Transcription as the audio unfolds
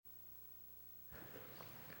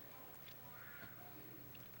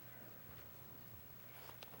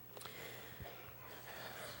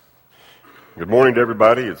Good morning to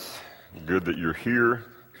everybody. It's good that you're here,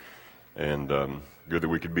 and good that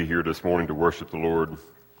we could be here this morning to worship the Lord,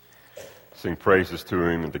 sing praises to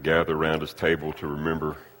Him, and to gather around His table to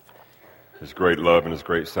remember His great love and His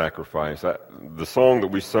great sacrifice. The song that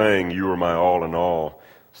we sang, "You Are My All in All,"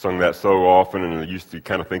 sung that so often, and I used to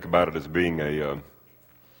kind of think about it as being a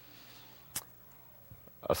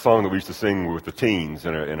song that we used to sing with the teens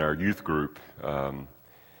in our youth group.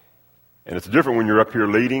 And it's different when you're up here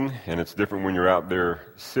leading, and it's different when you're out there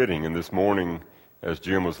sitting. And this morning, as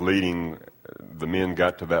Jim was leading, the men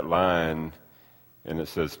got to that line, and it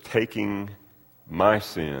says, "Taking my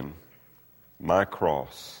sin, my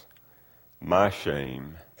cross, my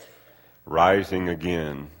shame, rising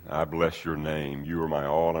again, I bless your name. You are my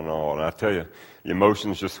all in all." And I tell you, the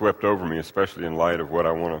emotions just swept over me, especially in light of what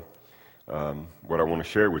I want to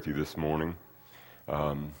share with you this morning.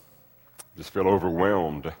 Just feel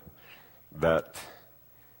overwhelmed that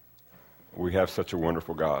we have such a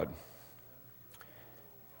wonderful God,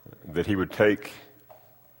 that He would take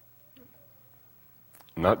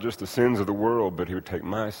not just the sins of the world, but He would take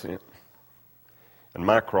my sin and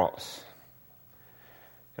my cross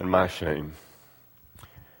and my shame.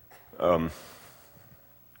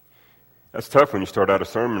 That's tough when you start out a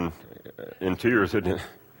sermon in tears, isn't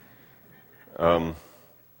it?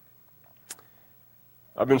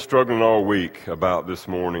 I've been struggling all week about this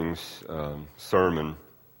morning's sermon.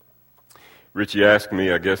 Richie asked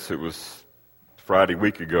me, I guess it was Friday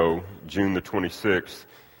week ago, June the 26th,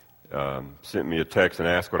 sent me a text and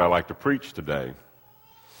asked would I like to preach today.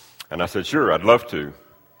 And I said, sure, I'd love to.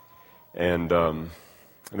 And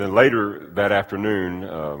then later that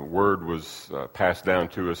afternoon, word was passed down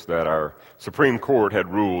to us that our Supreme Court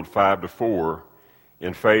had ruled 5-4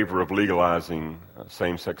 in favor of legalizing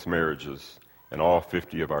same-sex marriages in all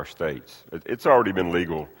 50 of our states. It's already been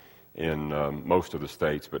legal in most of the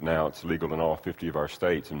states, but now it's legal in all 50 of our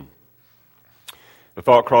states. And the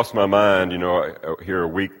thought crossed my mind, here a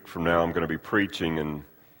week from now I'm going to be preaching, and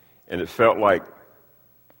it felt like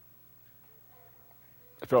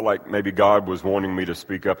maybe God was wanting me to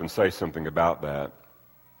speak up and say something about that.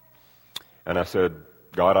 And I said,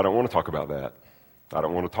 God, I don't want to talk about that. I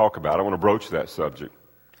don't want to broach that subject.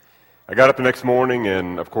 I got up the next morning,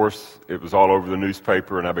 and of course, it was all over the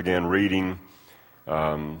newspaper, and I began reading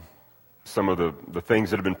some of the things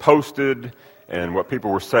that had been posted and what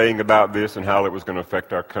people were saying about this and how it was going to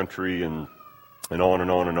affect our country and on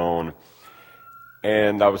and on and on.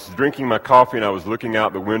 And I was drinking my coffee, and I was looking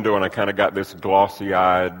out the window, and I kind of got this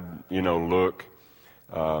glossy-eyed, look,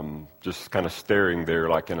 just kind of staring there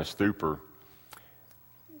like in a stupor,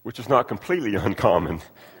 which is not completely uncommon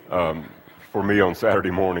for me on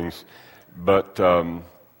Saturday mornings. But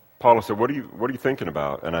Paula said, what are you thinking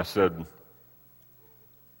about? And I said,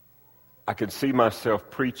 I could see myself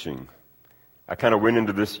preaching. I kind of went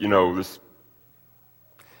into this,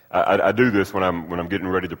 I do this when I'm getting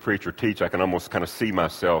ready to preach or teach. I can almost kind of see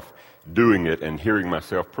myself doing it and hearing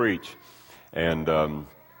myself preach. And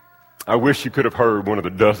I wish you could have heard one of the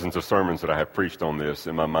dozens of sermons that I have preached on this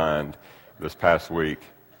in my mind this past week,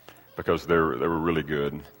 because they were really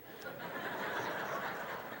good.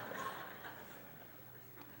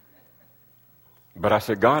 But I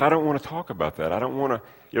said, God, I don't want to talk about that. I don't want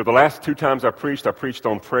to, the last 2 times I preached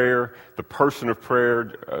on prayer, the person of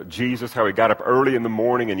prayer, Jesus, how He got up early in the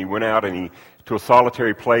morning and He went out and to a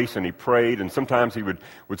solitary place and He prayed. And sometimes He would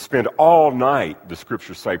spend all night, the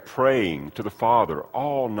Scriptures say, praying to the Father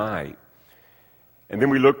all night. And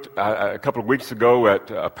then we looked a couple of weeks ago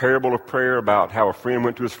at a parable of prayer about how a friend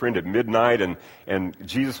went to his friend at midnight, and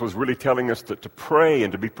Jesus was really telling us to pray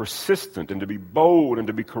and to be persistent and to be bold and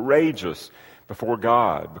to be courageous before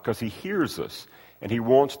God, because He hears us and He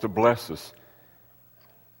wants to bless us.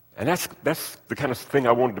 And that's the kind of thing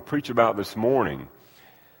I wanted to preach about this morning.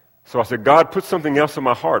 So I said, God, put something else in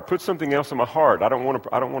my heart. Put something else in my heart. I don't want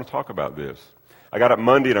to talk about this. I got up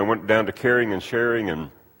Monday and I went down to Caring and Sharing, and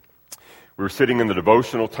we were sitting in the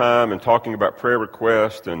devotional time and talking about prayer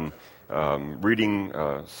requests and reading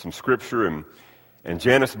some scripture, and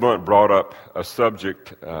Janice Bunt brought up a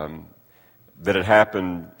subject that had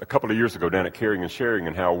happened a couple of years ago down at Caring and Sharing,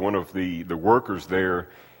 and how one of the workers there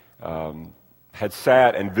had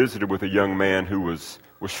sat and visited with a young man who was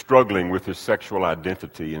struggling with his sexual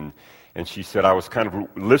identity. And she said, I was kind of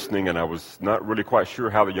listening, and I was not really quite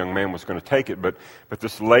sure how the young man was going to take it, but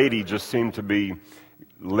this lady just seemed to be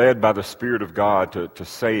led by the Spirit of God to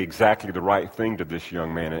say exactly the right thing to this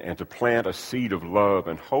young man and to plant a seed of love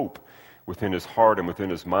and hope within his heart and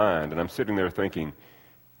within his mind. And I'm sitting there thinking,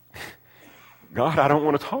 God, I don't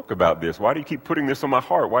want to talk about this. Why do you keep putting this on my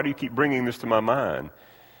heart? Why do you keep bringing this to my mind?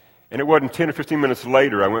 And it wasn't 10 or 15 minutes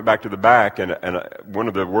later, I went back to the back, and one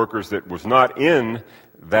of the workers that was not in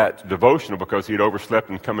that devotional because he'd overslept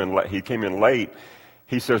and he came in late,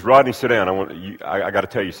 he says, "Rodney, sit down. I got to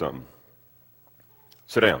tell you something.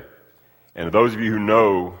 Sit down." And those of you who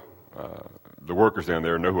know the workers down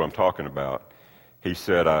there know who I'm talking about. He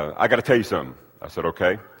said, "I got to tell you something." I said,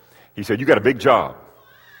 "Okay." He said, "You got a big job.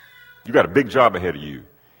 You got a big job ahead of you."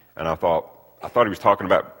 And I thought he was talking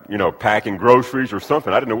about, packing groceries or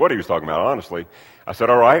something. I didn't know what he was talking about, honestly. I said,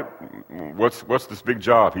 "All right, what's this big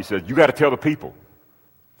job?" He said, "You got to tell the people.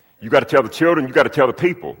 You got to tell the children. You got to tell the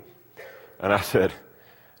people." And I said,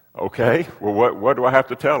 "Okay, well, what do I have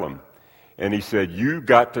to tell them?" And he said, "You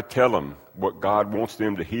got to tell them what God wants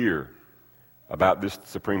them to hear about this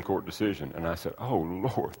Supreme Court decision." And I said, "Oh,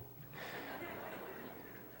 Lord."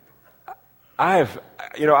 I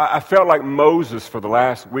felt like Moses for the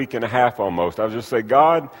last week and a half almost. I was just saying,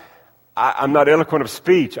 "God, I'm not eloquent of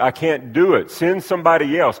speech. I can't do it. Send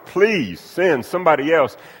somebody else. Please send somebody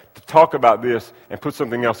else to talk about this and put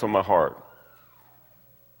something else on my heart."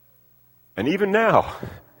 And even now,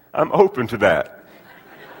 I'm open to that.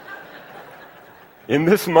 In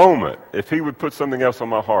this moment, if he would put something else on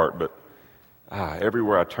my heart, but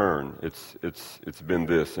everywhere I turn, it's been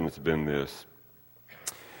this and it's been this.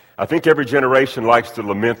 I think every generation likes to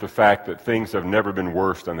lament the fact that things have never been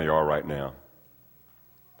worse than they are right now.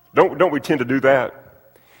 Don't we tend to do that?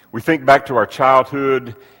 We think back to our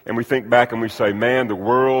childhood, and we think back and we say, "Man, the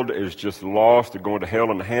world is just lost and going to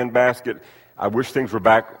hell in a handbasket. I wish things were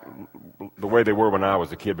back the way they were when I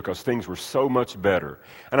was a kid because things were so much better."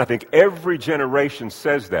 And I think every generation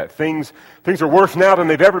says that. Things are worse now than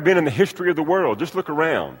they've ever been in the history of the world. Just look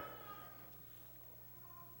around.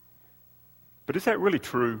 But is that really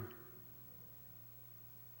true?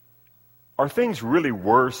 Are things really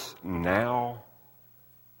worse now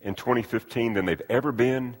in 2015 than they've ever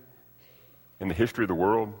been in the history of the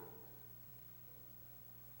world?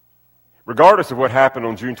 Regardless of what happened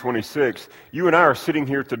on June 26th, you and I are sitting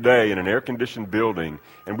here today in an air-conditioned building,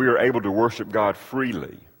 and we are able to worship God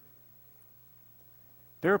freely.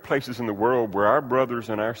 There are places in the world where our brothers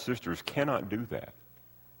and our sisters cannot do that.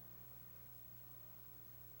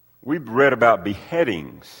 We've read about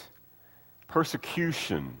beheadings,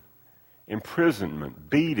 persecution,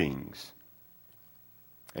 imprisonment, beatings.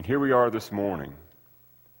 And here we are this morning,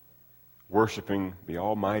 worshiping the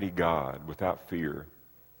Almighty God without fear.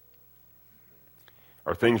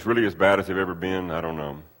 Are things really as bad as they've ever been? I don't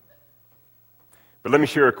know. But let me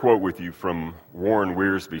share a quote with you from Warren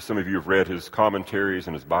Wiersbe. Some of you have read his commentaries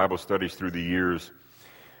and his Bible studies through the years.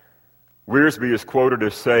 Wiersbe is quoted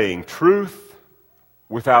as saying, "Truth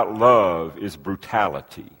without love is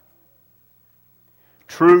brutality.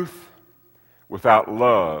 Truth without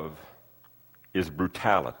love is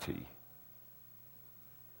brutality.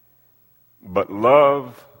 But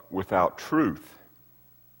love without truth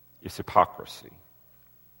is hypocrisy."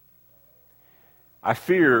 I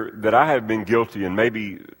fear that I have been guilty, and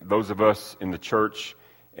maybe those of us in the church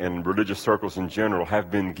and religious circles in general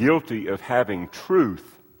have been guilty of having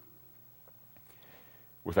truth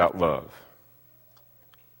without love.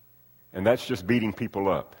 And that's just beating people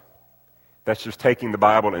up. That's just taking the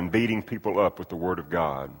Bible and beating people up with the Word of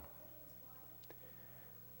God.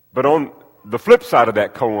 But on the flip side of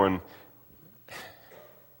that coin,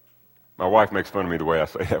 my wife makes fun of me the way I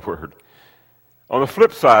say that word. On the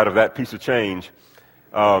flip side of that piece of change,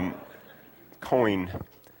 coin,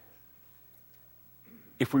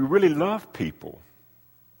 if we really love people,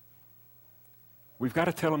 we've got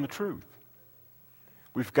to tell them the truth.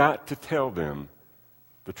 We've got to tell them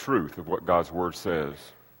the truth of what God's Word says.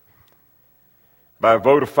 By a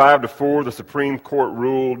vote of 5-4, the Supreme Court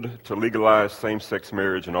ruled to legalize same-sex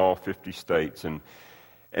marriage in all 50 states. And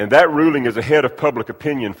that ruling is ahead of public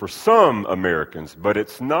opinion for some Americans, but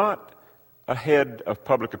it's not ahead of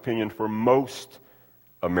public opinion for most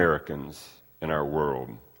Americans in our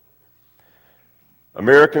world.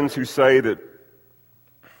 Americans who say that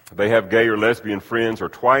they have gay or lesbian friends are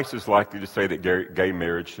twice as likely to say that gay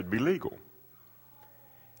marriage should be legal.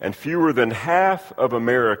 And fewer than half of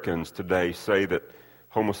Americans today say that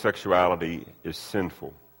homosexuality is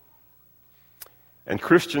sinful. And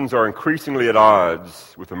Christians are increasingly at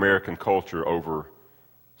odds with American culture over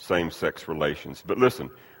same-sex relations. But listen,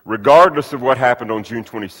 regardless of what happened on June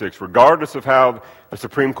 26th, regardless of how the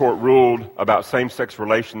Supreme Court ruled about same-sex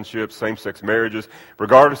relationships, same-sex marriages,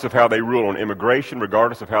 regardless of how they rule on immigration,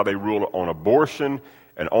 regardless of how they rule on abortion,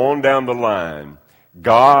 and on down the line,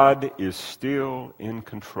 God is still in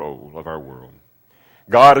control of our world.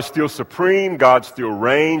 God is still supreme. God still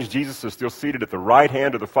reigns. Jesus is still seated at the right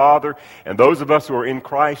hand of the Father. And those of us who are in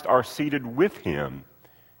Christ are seated with Him,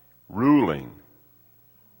 ruling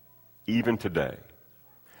even today.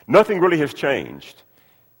 Nothing really has changed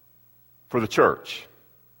for the church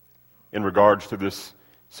in regards to this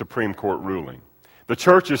Supreme Court ruling. The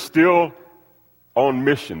church is still on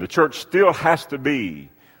mission. The church still has to be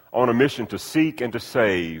on a mission to seek and to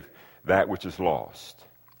save that which is lost.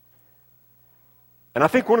 And I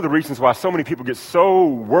think one of the reasons why so many people get so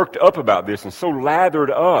worked up about this and so lathered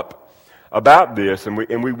up about this, and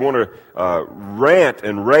we want to rant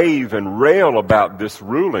and rave and rail about this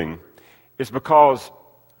ruling, is because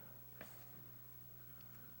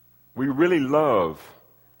we really love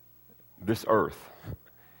this earth.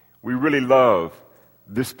 We really love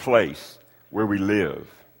this place where we live.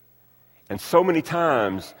 And so many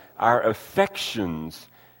times our affections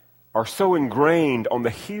are so ingrained on the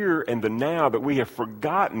here and the now that we have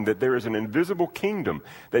forgotten that there is an invisible kingdom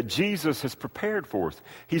that Jesus has prepared for us.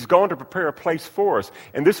 He's gone to prepare a place for us,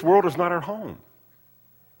 and this world is not our home.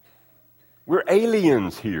 We're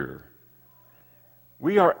aliens here.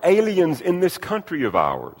 We are aliens in this country of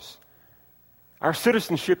ours. Our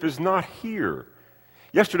citizenship is not here.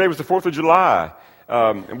 Yesterday was the 4th of July,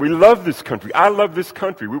 and we love this country. I love this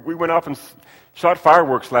country. We went off and shot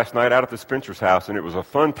fireworks last night out at the Spencer's house, and it was a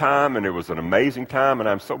fun time, and it was an amazing time, and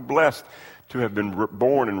I'm so blessed to have been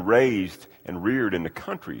born and raised and reared in the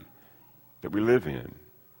country that we live in.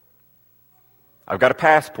 I've got a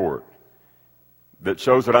passport that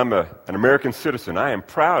shows that I'm an American citizen. I am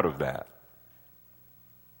proud of that.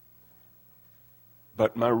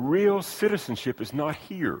 But my real citizenship is not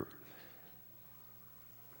here.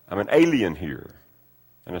 I'm an alien here.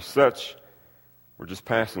 And as such, we're just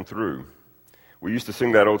passing through. We used to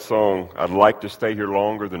sing that old song, I'd like to stay here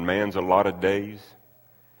longer than man's allotted days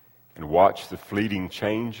and watch the fleeting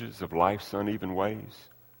changes of life's uneven ways.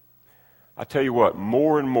 I tell you what,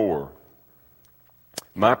 more and more,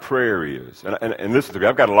 my prayer is, and listen to me,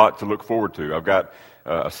 I've got a lot to look forward to. I've got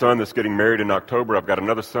a son that's getting married in October. I've got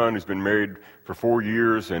another son who's been married for 4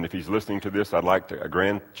 years, and if he's listening to this, I'd like a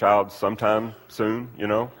grandchild sometime soon, you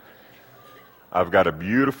know. I've got a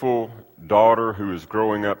beautiful daughter who is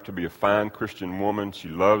growing up to be a fine Christian woman. She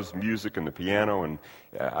loves music and the piano, and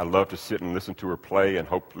I love to sit and listen to her play, and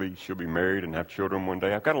hopefully she'll be married and have children one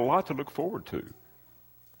day. I've got a lot to look forward to.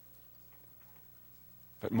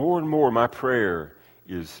 But more and more, my prayer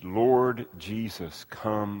is, Lord Jesus,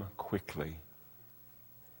 come quickly.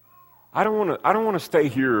 I don't want to stay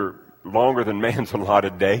here longer than man's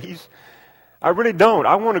allotted days. I really don't.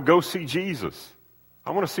 I want to go see Jesus. I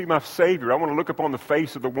want to see my Savior. I want to look upon the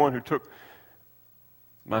face of the one who took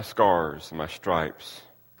my scars and my stripes.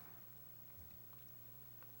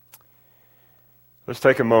 Let's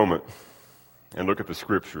take a moment and look at the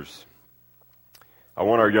Scriptures. I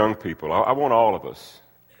want our young people, I want all of us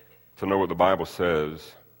to know what the Bible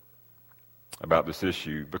says about this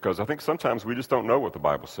issue, because I think sometimes we just don't know what the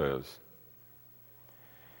Bible says.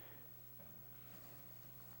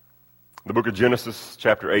 The book of Genesis,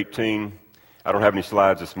 chapter 18. I don't have any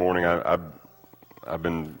slides this morning. I've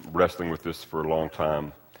been wrestling with this for a long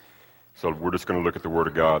time. So we're just going to look at the Word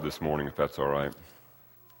of God this morning, if that's all right.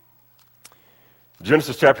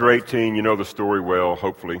 Genesis chapter 18, you know the story well,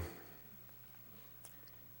 hopefully.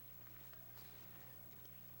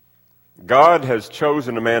 God has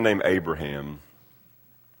chosen a man named Abraham.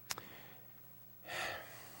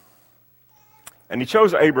 And he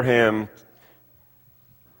chose Abraham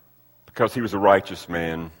because he was a righteous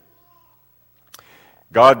man.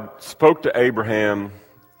 God spoke to Abraham,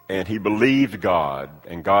 and he believed God,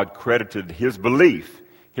 and God credited his belief,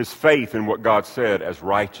 his faith in what God said as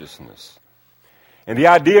righteousness. And the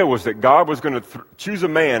idea was that God was going to choose a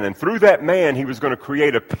man, and through that man he was going to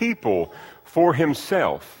create a people for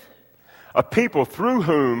himself, a people through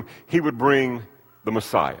whom he would bring the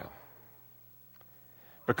Messiah.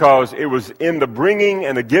 Because it was in the bringing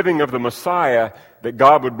and the giving of the Messiah that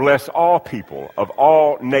God would bless all people of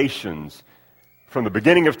all nations from the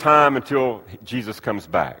beginning of time until Jesus comes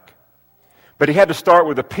back. But he had to start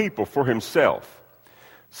with a people for himself.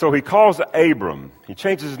 So he calls Abram, he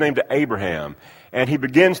changes his name to Abraham, and he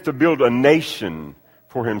begins to build a nation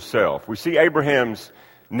for himself. We see Abraham's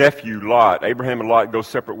nephew, Lot. Abraham and Lot go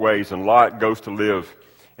separate ways, and Lot goes to live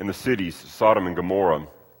in the cities, Sodom and Gomorrah.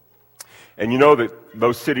 And you know that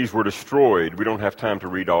those cities were destroyed. We don't have time to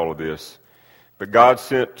read all of this. But God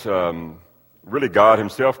sent... Really, God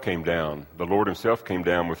himself came down. The Lord himself came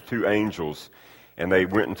down with 2 angels, and they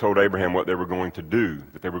went and told Abraham what they were going to do,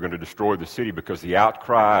 that they were going to destroy the city because the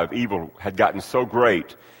outcry of evil had gotten so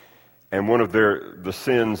great. And one of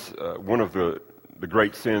the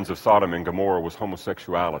great sins of Sodom and Gomorrah was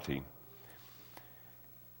homosexuality.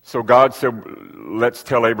 So God said, let's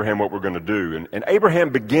tell Abraham what we're going to do. And Abraham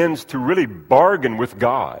begins to really bargain with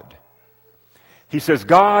God. He says,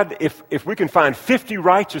 God, if we can find 50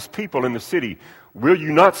 righteous people in the city, will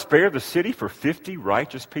you not spare the city for 50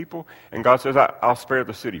 righteous people? And God says, I'll spare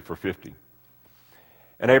the city for 50.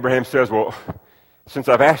 And Abraham says, well, since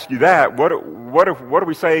I've asked you that, what do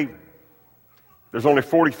we say there's only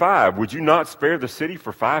 45? Would you not spare the city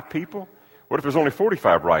for 5 people? What if there's only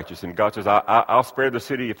 45 righteous? And God says, I'll spare the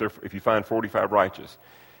city if you find 45 righteous.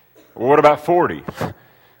 Well, what about 40?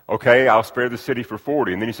 Okay, I'll spare the city for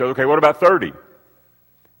 40. And then he says, okay, what about 30?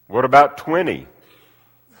 What about 20?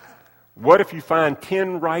 What if you find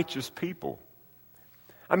 10 righteous people?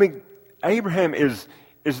 I mean, Abraham is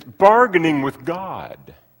bargaining with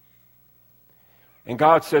God. And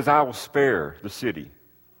God says, I will spare the city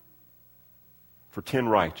for 10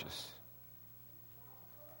 righteous.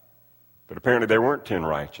 But apparently there weren't 10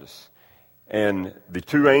 righteous. And the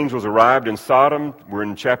 2 angels arrived in Sodom. We're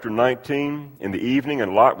in chapter 19 in the evening,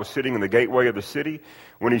 and Lot was sitting in the gateway of the city.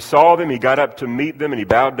 When he saw them, he got up to meet them, and he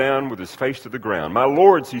bowed down with his face to the ground. My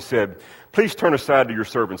lords, he said, please turn aside to your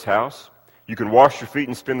servant's house. You can wash your feet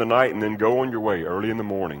and spend the night, and then go on your way early in the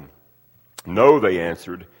morning. No, they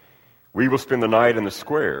answered, we will spend the night in the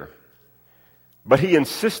square. But he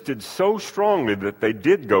insisted so strongly that they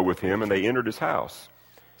did go with him, and they entered his house.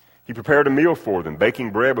 He prepared a meal for them,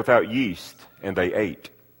 baking bread without yeast, and they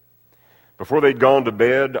ate. Before they'd gone to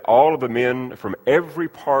bed, all of the men from every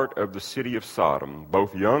part of the city of Sodom,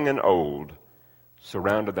 both young and old,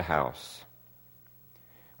 surrounded the house.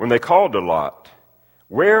 When they called to Lot,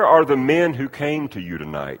 where are the men who came to you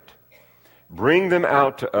tonight? Bring them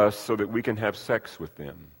out to us so that we can have sex with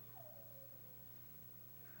them.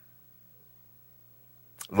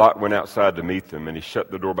 Lot went outside to meet them, and he shut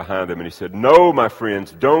the door behind them, and he said, no, my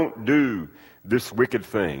friends, don't do this wicked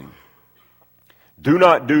thing. Do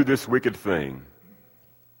not do this wicked thing.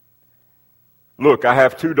 Look, I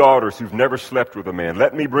have 2 daughters who've never slept with a man.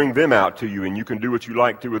 Let me bring them out to you, and you can do what you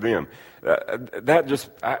like to with them.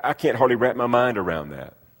 I can't hardly wrap my mind around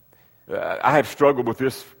that. I have struggled with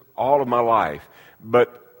this all of my life.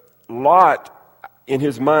 But Lot, in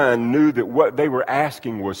his mind, knew that what they were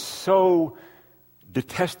asking was so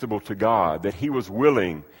detestable to God that he was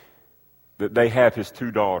willing that they have his 2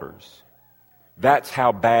 daughters. That's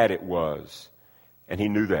how bad it was. And he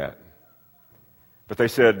knew that. But they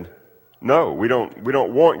said, no, we don't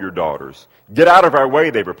want your daughters. Get out of our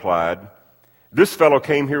way, they replied. This fellow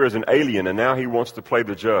came here as an alien, and now he wants to play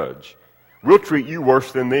the judge. We'll treat you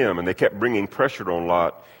worse than them. And they kept bringing pressure on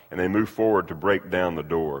Lot, and they moved forward to break down the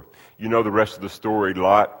door. You know the rest of the story.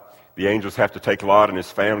 The angels have to take Lot and his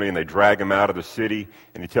family, and they drag him out of the city,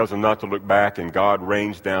 and he tells them not to look back, and God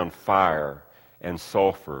rains down fire and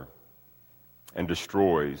sulfur and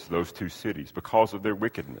destroys those 2 cities because of their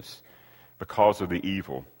wickedness, because of the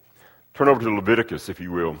evil. Turn over to Leviticus, if you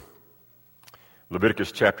will.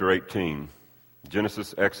 Leviticus chapter 18.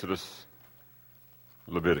 Genesis, Exodus,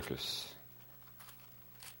 Leviticus.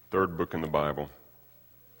 3rd book in the Bible.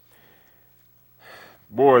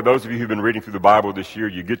 Boy, those of you who've been reading through the Bible this year,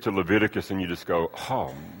 you get to Leviticus and you just go,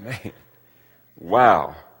 oh man,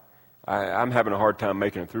 wow. I'm having a hard time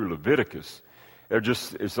making it through Leviticus.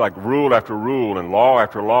 It's like rule after rule and law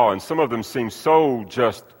after law, and some of them seem so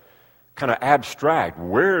just kind of abstract.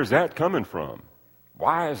 Where is that coming from?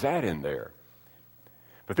 Why is that in there?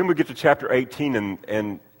 But then we get to chapter 18,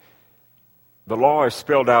 and the law is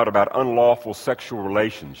spelled out about unlawful sexual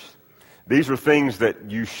relations. These are things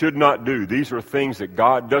that you should not do. These are things that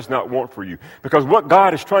God does not want for you. Because what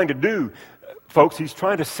God is trying to do, folks, He's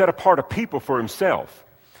trying to set apart a people for Himself.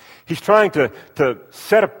 He's trying to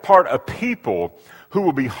set apart a people who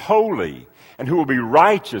will be holy and who will be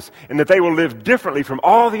righteous, and that they will live differently from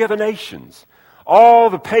all the other nations.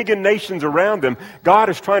 All the pagan nations around them, God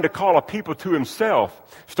is trying to call a people to Himself,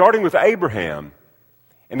 starting with Abraham,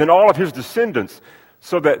 and then all of his descendants,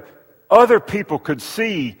 so that other people could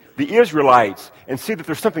see the Israelites and see that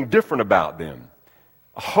there's something different about them.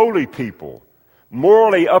 A holy people,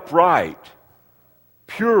 morally upright,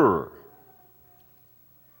 pure.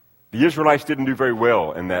 The Israelites didn't do very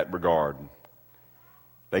well in that regard.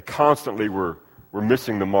 They constantly were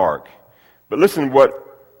missing the mark. But listen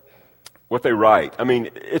what they write. I mean,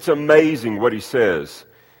 it's amazing what he says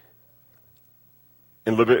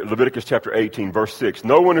in Leviticus chapter 18, verse 6.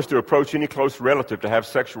 No one is to approach any close relative to have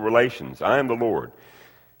sexual relations. I am the Lord.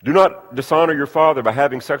 Do not dishonor your father by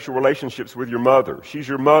having sexual relationships with your mother. She's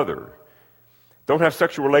your mother. Don't have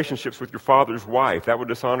sexual relationships with your father's wife. That would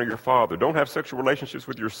dishonor your father. Don't have sexual relationships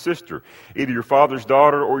with your sister, either your father's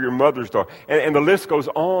daughter or your mother's daughter. And the list goes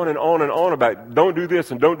on and on and on about don't do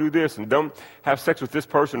this and don't do this and don't have sex with this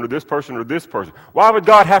person or this person or this person. Why would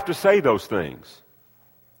God have to say those things?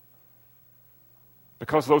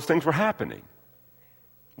 Because those things were happening,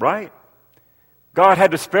 right? God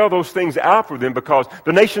had to spell those things out for them because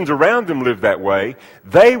the nations around them lived that way.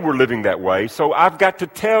 They were living that way. So I've got to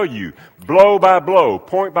tell you, blow by blow,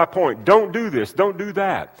 point by point, don't do this, don't do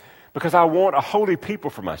that. Because I want a holy people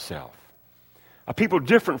for myself. A people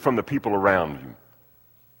different from the people around you.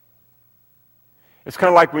 It's kind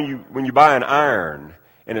of like when you buy an iron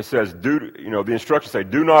and it says, the instructions say,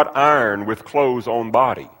 do not iron with clothes on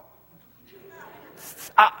body.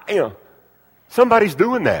 Somebody's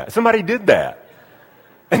doing that. Somebody did that.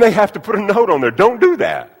 And they have to put a note on there. Don't do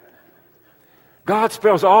that. God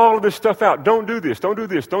spells all of this stuff out. Don't do this. Don't do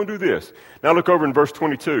this. Don't do this. Now look over in verse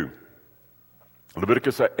 22.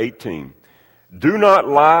 Leviticus 18. Do not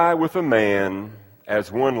lie with a man as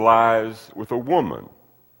one lies with a woman.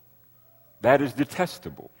 That is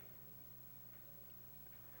detestable.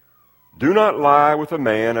 Do not lie with a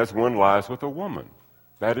man as one lies with a woman.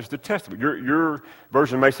 That is detestable. Your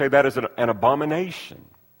version may say that is an abomination.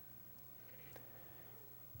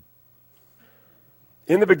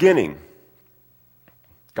 In the beginning,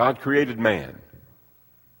 God created man.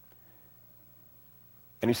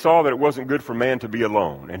 And he saw that it wasn't good for man to be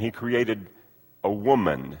alone. And he created a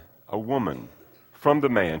woman from the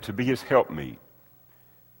man to be his helpmeet,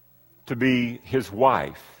 to be his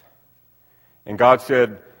wife. And God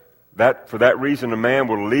said that for that reason a man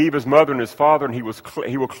will leave his mother and his father and he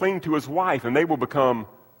will cling to his wife and they will become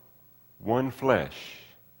one flesh.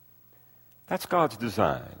 That's God's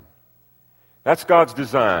design. That's God's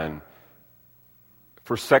design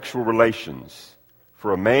for sexual relations,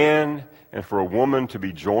 for a man and for a woman to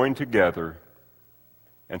be joined together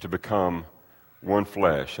and to become one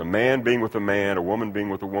flesh. A man being with a man, a woman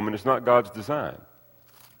being with a woman is not God's design.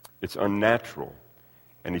 It's unnatural.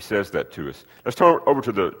 And he says that to us. Let's turn over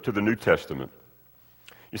to the New Testament.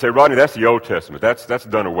 You say, Rodney, that's the Old Testament. That's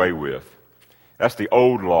done away with. That's the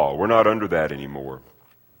old law. We're not under that anymore.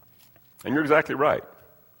 And you're exactly right.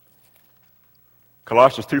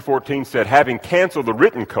 Colossians 2:14 said, having canceled the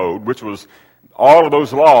written code, which was all of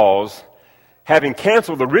those laws, having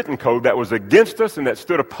canceled the written code that was against us and that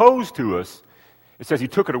stood opposed to us, it says he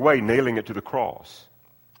took it away, nailing it to the cross.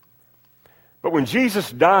 But when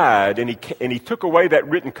Jesus died and he took away that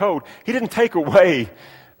written code, he didn't take away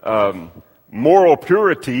moral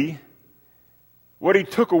purity. What he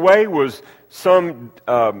took away was some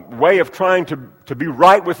way of trying to be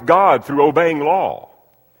right with God through obeying law.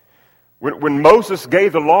 When Moses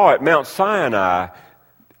gave the law at Mount Sinai,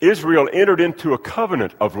 Israel entered into a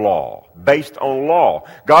covenant of law, based on law.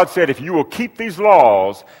 God said, if you will keep these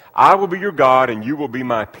laws, I will be your God and you will be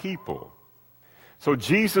my people. So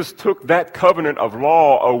Jesus took that covenant of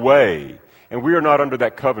law away, and we are not under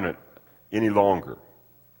that covenant any longer.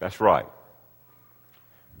 That's right.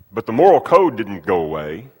 But the moral code didn't go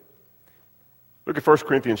away. Look at 1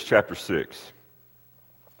 Corinthians chapter 6.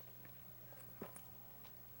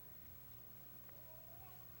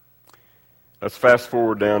 Let's fast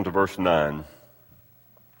forward down to verse 9.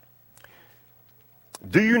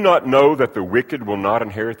 Do you not know that the wicked will not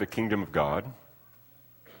inherit the kingdom of God?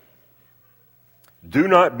 Do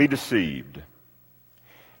not be deceived.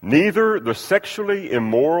 Neither the sexually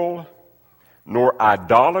immoral, nor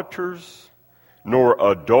idolaters, nor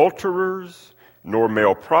adulterers, nor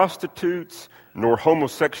male prostitutes, nor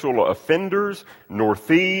homosexual offenders, nor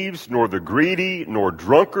thieves, nor the greedy, nor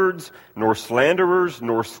drunkards, nor slanderers,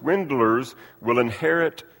 nor swindlers will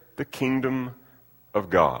inherit the kingdom of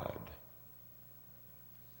God.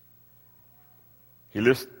 He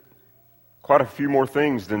lists quite a few more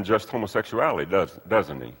things than just homosexuality,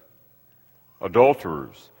 doesn't he?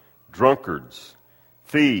 Adulterers, drunkards,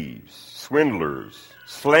 thieves, swindlers,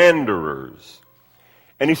 slanderers.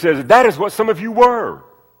 And he says, that is what some of you were.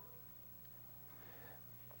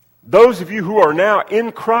 Those of you who are now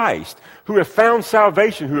in Christ, who have found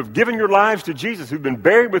salvation, who have given your lives to Jesus, who've been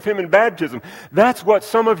buried with him in baptism, that's what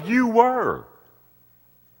some of you were.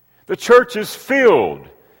 The church is filled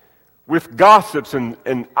with gossips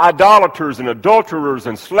and idolaters and adulterers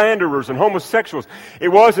and slanderers and homosexuals. It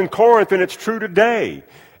was in Corinth and it's true today.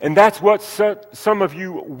 And that's what some of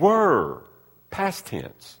you were, past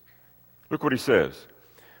tense. Look what he says.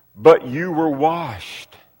 But you were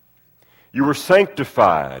washed. You were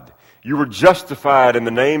sanctified. You were justified in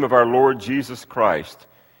the name of our Lord Jesus Christ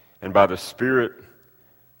and by the Spirit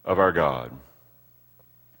of our God.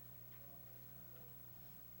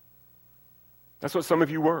 That's what some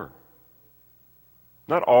of you were.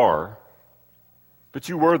 Not are, but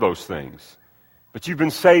you were those things. But you've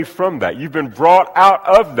been saved from that. You've been brought out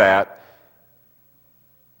of that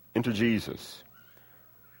into Jesus.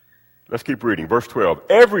 Let's keep reading. Verse 12.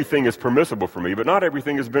 Everything is permissible for me, but not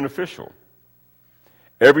everything is beneficial.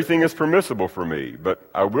 Everything is permissible for me, but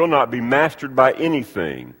I will not be mastered by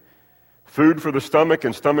anything. Food for the stomach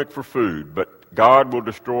and stomach for food, but God will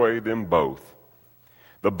destroy them both.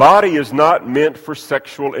 The body is not meant for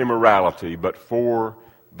sexual immorality, but for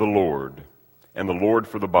the Lord, and the Lord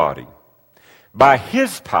for the body. By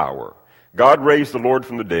His power, God raised the Lord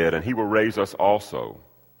from the dead, and He will raise us also.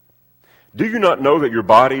 Do you not know that your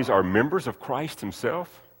bodies are members of Christ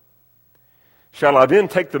Himself? Shall I then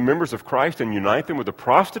take the members of Christ and unite them with a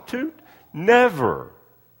prostitute? Never.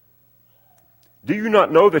 Do you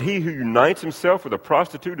not know that he who unites himself with a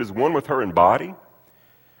prostitute is one with her in body?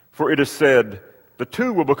 For it is said, the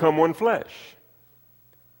two will become one flesh.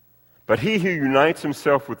 But he who unites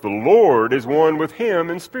himself with the Lord is one with Him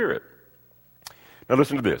in spirit. Now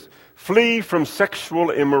listen to this. Flee from sexual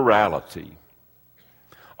immorality.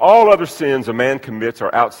 All other sins a man commits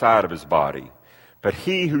are outside of his body. But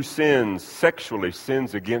he who sins sexually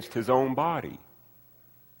sins against his own body.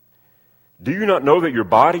 Do you not know that your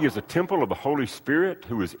body is a temple of the Holy Spirit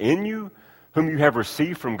who is in you, whom you have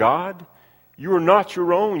received from God? You are not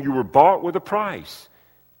your own. You were bought with a price.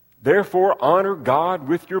 Therefore, honor God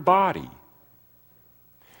with your body.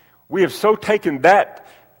 We have so taken that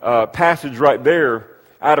passage right there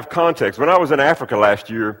out of context. When I was in Africa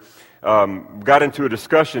last year, got into a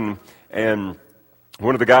discussion, and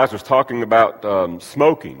one of the guys was talking about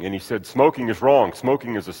smoking, and he said, smoking is wrong.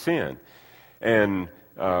 Smoking is a sin. And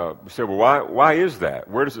we said, well, why is that?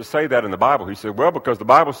 Where does it say that in the Bible? He said, well, because the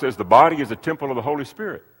Bible says the body is a temple of the Holy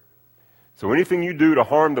Spirit. So anything you do to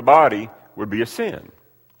harm the body would be a sin.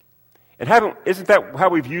 And isn't that how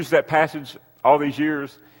we've used that passage all these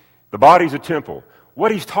years? The body's a temple.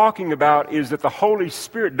 What he's talking about is that the Holy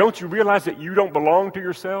Spirit, don't you realize that you don't belong to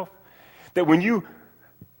yourself? That when you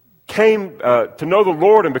came to know the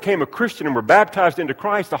Lord and became a Christian and were baptized into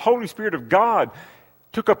Christ, the Holy Spirit of God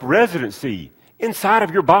took up residency inside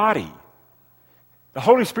of your body. The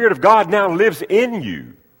Holy Spirit of God now lives in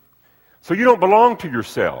you. So you don't belong to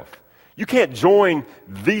yourself. You can't join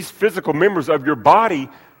these physical members of your body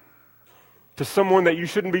to someone that you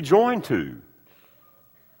shouldn't be joined to.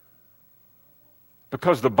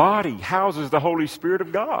 Because the body houses the Holy Spirit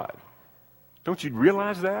of God. Don't you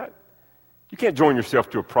realize that? You can't join yourself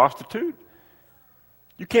to a prostitute.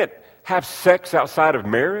 You can't have sex outside of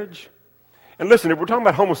marriage. And listen, if we're talking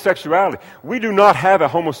about homosexuality, we do not have a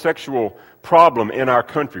homosexual problem in our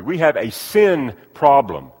country. We have a sin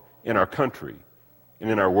problem in our country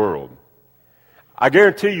and in our world. I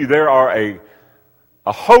guarantee you there are a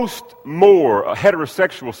host more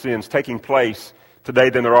heterosexual sins taking place today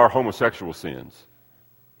than there are homosexual sins.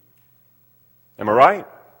 Am I right?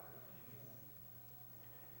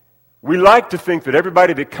 We like to think that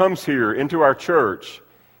everybody that comes here into our church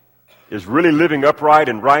is really living upright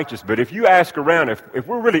and righteous, but if you ask around, if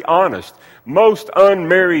we're really honest, most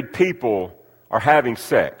unmarried people are having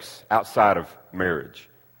sex outside of marriage.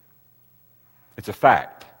 It's a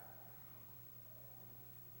fact.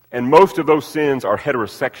 And most of those sins are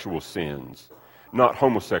heterosexual sins, not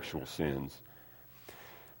homosexual sins.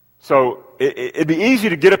 So it'd be easy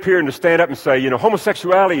to get up here and to stand up and say,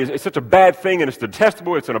 homosexuality is such a bad thing and it's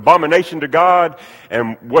detestable, it's an abomination to God,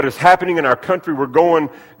 and what is happening in our country, we're going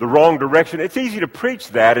the wrong direction. It's easy to preach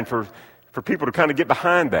that and for people to kind of get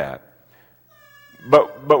behind that.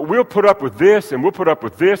 But we'll put up with this, and we'll put up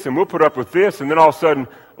with this, and we'll put up with this, and then all of a sudden,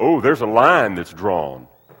 there's a line that's drawn.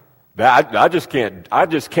 I just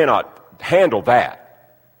cannot handle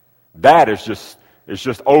that. That is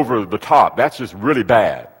just over the top. That's just really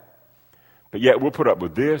bad. But yet we'll put up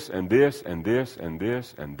with this and this and this and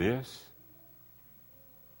this and this.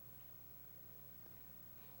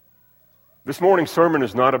 This morning's sermon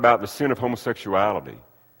is not about the sin of homosexuality,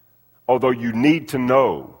 although you need to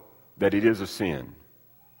know that it is a sin.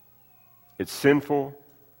 It's sinful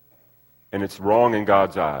and it's wrong in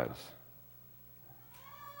God's eyes.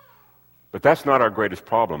 But that's not our greatest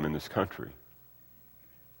problem in this country.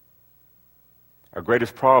 Our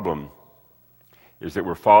greatest problem is that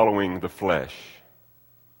we're following the flesh.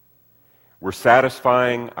 We're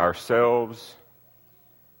satisfying ourselves,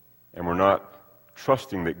 and we're not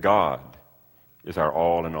trusting that God is our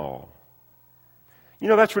all in all.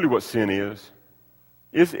 That's really what sin is,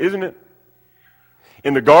 isn't it?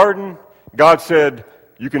 In the garden, God said,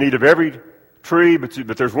 you can eat of every tree,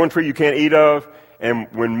 but there's one tree you can't eat of. And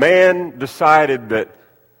when man decided that,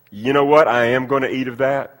 I am going to eat of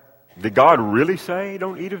that, Did God really say,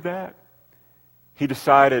 don't eat of that? He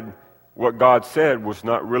decided what God said was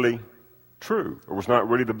not really true, or was not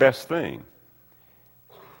really the best thing.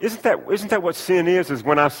 Isn't that what sin is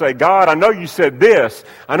when I say, God, I know you said this,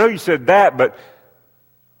 I know you said that, but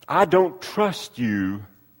I don't trust you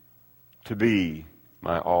to be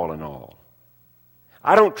my all in all.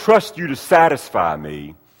 I don't trust you to satisfy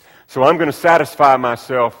me, so I'm going to satisfy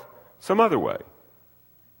myself some other way.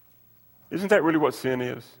 Isn't that really what sin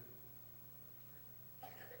is?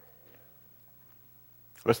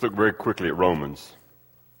 Let's look very quickly at Romans.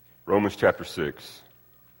 Romans chapter 6.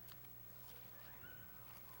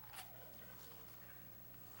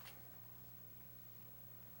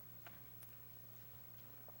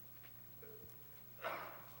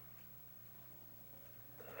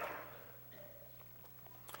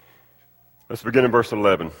 Let's begin in verse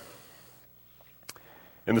 11.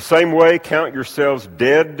 In the same way, count yourselves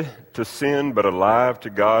dead to sin, but alive to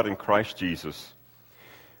God in Christ Jesus.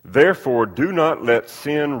 Therefore, do not let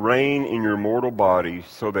sin reign in your mortal body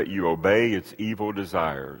so that you obey its evil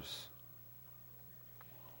desires.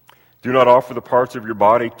 Do not offer the parts of your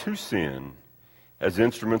body to sin as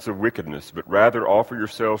instruments of wickedness, but rather offer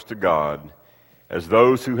yourselves to God as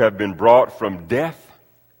those who have been brought from death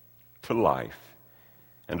to life,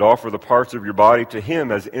 and offer the parts of your body to Him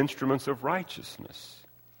as instruments of righteousness.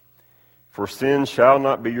 For sin shall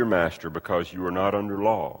not be your master, because you are not under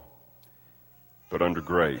law, but under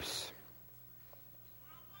grace.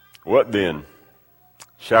 What then?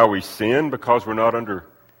 Shall we sin because we're not under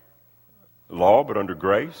law, but under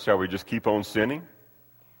grace? Shall we just keep on sinning?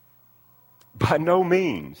 By no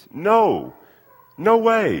means. No. No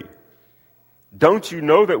way. Don't you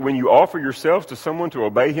know that when you offer yourselves to someone to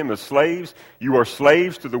obey him as slaves, you are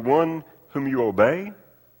slaves to the one whom you obey?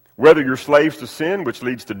 Whether you're slaves to sin, which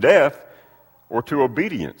leads to death, or to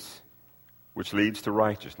obedience, which leads to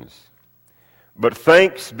righteousness. But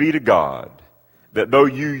thanks be to God that though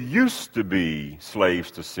you used to be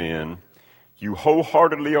slaves to sin, you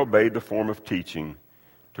wholeheartedly obeyed the form of teaching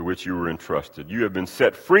to which you were entrusted. You have been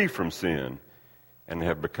set free from sin and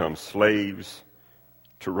have become slaves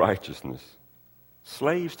to righteousness.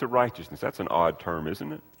 Slaves to righteousness. That's an odd term,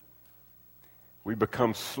 isn't it? We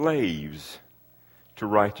become slaves to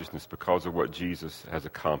righteousness because of what Jesus has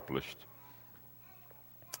accomplished.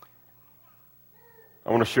 I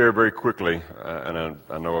want to share very quickly, and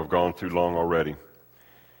I know I've gone too long already.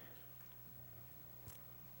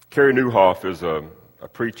 Kerry Newhoff is a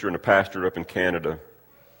preacher and a pastor up in Canada,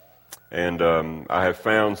 and I have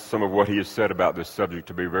found some of what he has said about this subject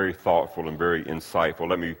to be very thoughtful and very insightful.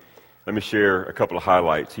 Let me share a couple of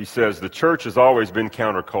highlights. He says, the church has always been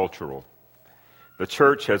countercultural. The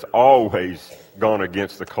church has always gone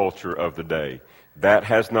against the culture of the day. That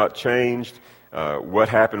has not changed. What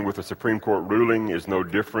happened with the Supreme Court ruling is no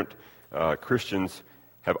different. Christians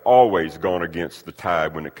have always gone against the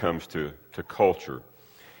tide when it comes to culture.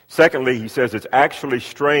 Secondly, he says it's actually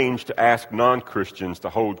strange to ask non-Christians to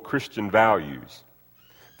hold Christian values.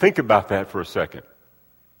 Think about that for a second.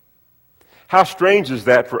 How strange is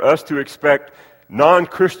that for us to expect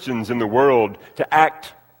non-Christians in the world to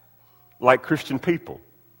act like Christian people?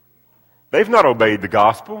 They've not obeyed the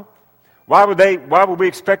gospel. Why would we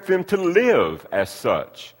expect them to live as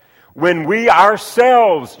such when we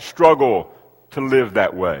ourselves struggle to live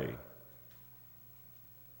that way?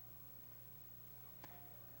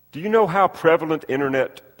 Do you know how prevalent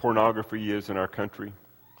internet pornography is in our country?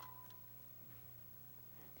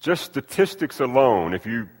 Just statistics alone, if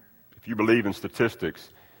you believe in statistics,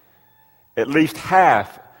 at least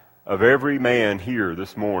half of every man here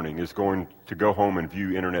this morning is going to go home and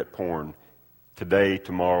view internet porn today,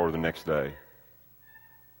 tomorrow, or the next day.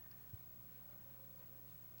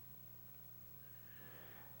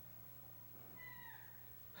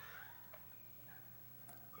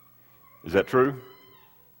 Is that true?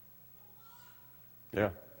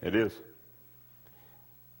 Yeah, it is.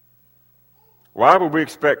 Why would we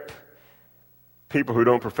expect people who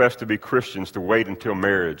don't profess to be Christians to wait until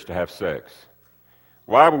marriage to have sex?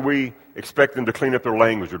 Why would we expect them to clean up their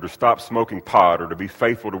language or to stop smoking pot or to be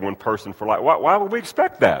faithful to one person for life? Why would we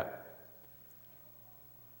expect that?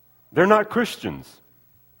 They're not Christians.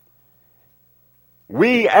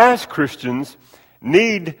 We as Christians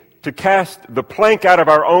need to cast the plank out of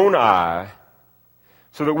our own eye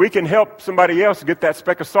so that we can help somebody else get that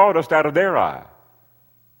speck of sawdust out of their eye.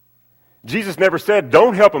 Jesus never said,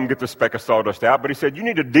 don't help them get the speck of sawdust out, but he said, you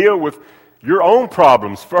need to deal with your own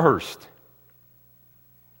problems first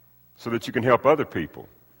so that you can help other people.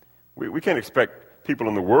 We can't expect people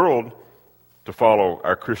in the world to follow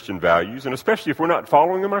our Christian values, and especially if we're not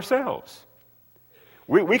following them ourselves.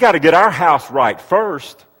 We got to get our house right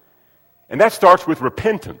first And that starts with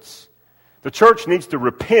repentance. The church needs to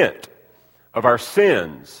repent of our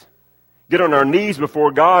sins. Get on our knees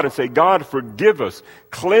before God and say, God, forgive us,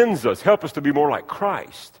 cleanse us, help us to be more like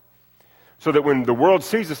Christ. So that when the world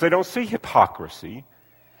sees us, they don't see hypocrisy.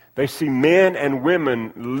 They see men and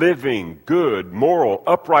women living good, moral,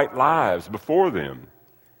 upright lives before them.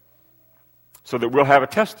 So that we'll have a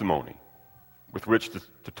testimony with which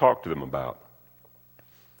to talk to them about.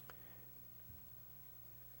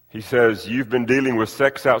 He says, you've been dealing with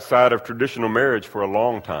sex outside of traditional marriage for a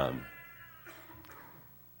long time.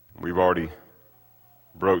 We've already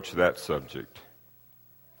broached that subject.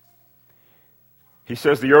 He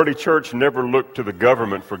says the early church never looked to the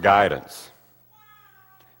government for guidance.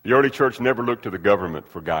 The early church never looked to the government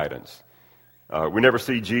for guidance. We never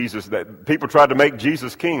see Jesus. That people tried to make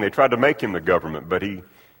Jesus king. They tried to make him the government, but he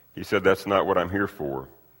said, that's not what I'm here for.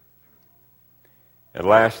 And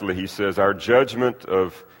lastly, he says, our judgment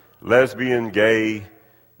of lesbian, gay,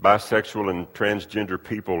 bisexual, and transgender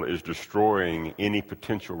people is destroying any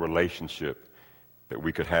potential relationship that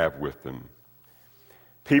we could have with them.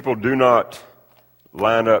 People do not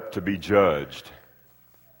line up to be judged,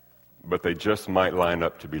 but they just might line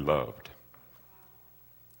up to be loved.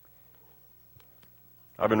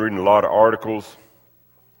 I've been reading a lot of articles.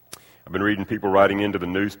 I've been reading people writing into the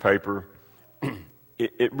newspaper.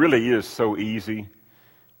 It really is so easy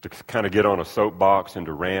to kind of get on a soapbox and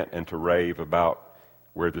to rant and to rave about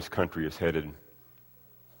where this country is headed.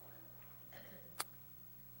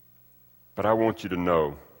 But I want you to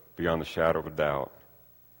know, beyond the shadow of a doubt,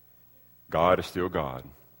 God is still God.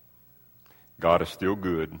 God is still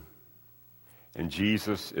good. And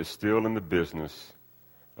Jesus is still in the business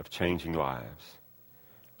of changing lives,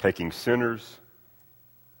 taking sinners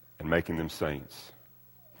and making them saints.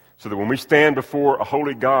 So that when we stand before a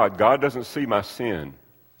holy God, God doesn't see my sin.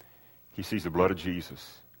 He sees the blood of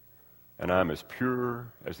Jesus. And I'm as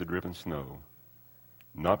pure as the driven snow.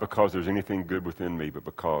 Not because there's anything good within me, but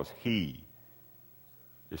because He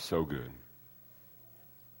is so good.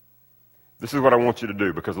 This is what I want you to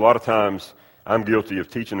do, because a lot of times I'm guilty of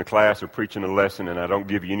teaching a class or preaching a lesson and I don't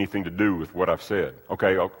give you anything to do with what I've said.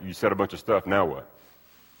 Okay, you said a bunch of stuff, now what?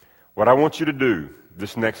 What I want you to do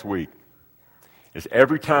this next week is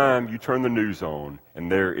every time you turn the news on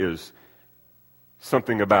and there is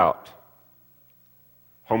something about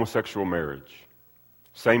homosexual marriage,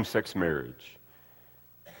 same-sex marriage,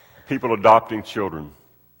 people adopting children,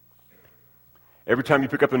 every time you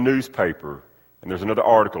pick up the newspaper and there's another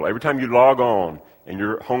article, every time you log on and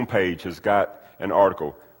your homepage has got an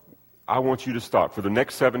article, I want you to stop. For the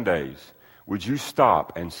next 7 days, would you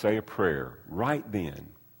stop and say a prayer right then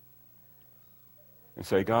and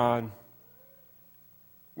say, God,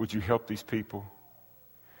 would you help these people?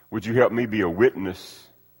 Would you help me be a witness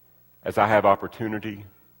as I have opportunity?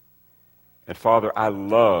 And Father, I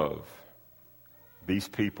love these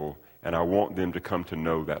people and I want them to come to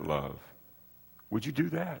know that love. Would you do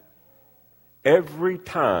that? Every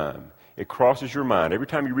time it crosses your mind, every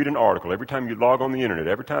time you read an article, every time you log on the internet,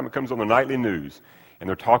 every time it comes on the nightly news and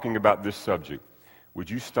they're talking about this subject, would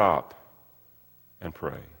you stop and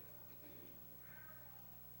pray?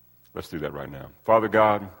 Let's do that right now. Father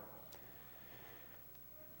God,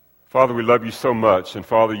 Father, we love you so much, and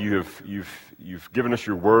Father, you've given us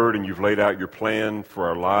your word and you've laid out your plan for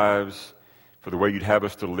our lives, for the way you'd have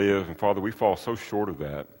us to live, and Father, we fall so short of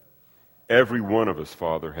that. Every one of us,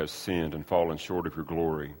 Father, has sinned and fallen short of your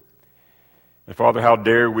glory. And Father, how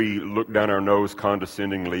dare we look down our nose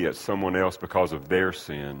condescendingly at someone else because of their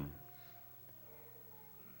sin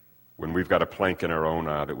when we've got a plank in our own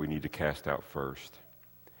eye that we need to cast out first.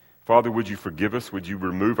 Father, would you forgive us? Would you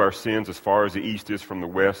remove our sins as far as the east is from the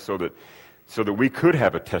west so that we could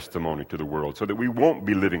have a testimony to the world, so that we won't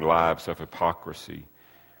be living lives of hypocrisy,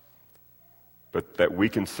 but that we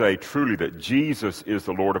can say truly that Jesus is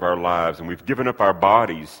the Lord of our lives and we've given up our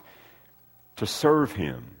bodies to serve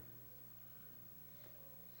Him.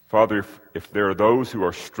 Father, if there are those who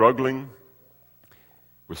are struggling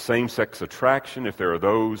with same-sex attraction, if there are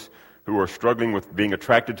those who are struggling with being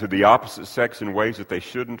attracted to the opposite sex in ways that they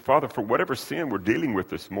shouldn't, Father, for whatever sin we're dealing with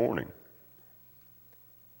this morning,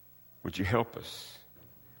 would you help us?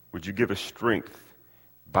 Would you give us strength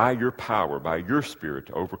by your power, by your Spirit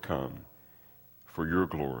to overcome for your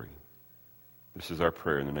glory? This is our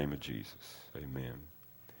prayer in the name of Jesus. Amen.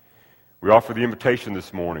 We offer the invitation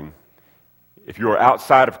this morning. If you are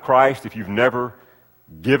outside of Christ, if you've never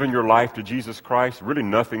given your life to Jesus Christ, really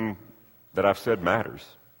nothing that I've said matters.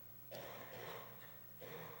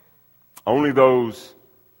 Only those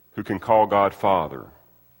who can call God Father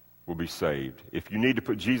will be saved. If you need to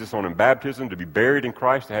put Jesus on in baptism, to be buried in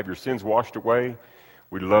Christ, to have your sins washed away,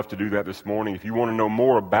 We'd love to do that this morning. If you want to know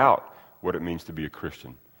more about what it means to be a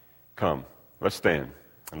Christian, come. Let's stand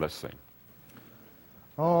and let's sing.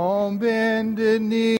 On bended knee.